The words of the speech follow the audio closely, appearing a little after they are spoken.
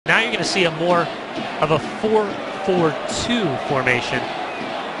Now you're going to see a more of a 4-4-2 formation,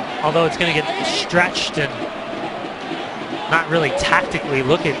 although it's going to get stretched and not really tactically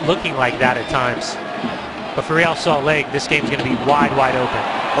looking like that at times. But for Real Salt Lake, this game's going to be wide open.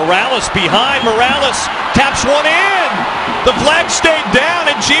 Morales behind. Morales taps one in. The flag stayed down,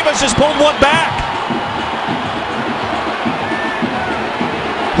 and Chivas has pulled one back.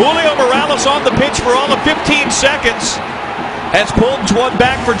 Julio Morales on the pitch for all of 15 seconds. Has pulled one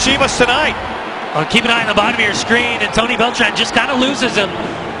back for Chivas tonight. Well, keep an eye on the bottom of your screen, and Tony Beltran just kind of loses him.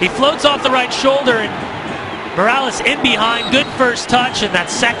 He floats off the right shoulder, and Morales in behind. Good first touch, and that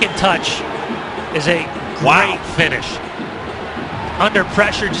second touch is a great finish. Under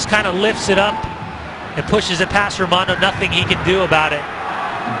pressure, just kind of lifts it up and pushes it past Romano. Nothing he can do about it.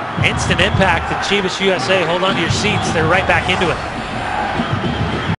 Instant impact, and Chivas USA, hold on to your seats. They're right back into it.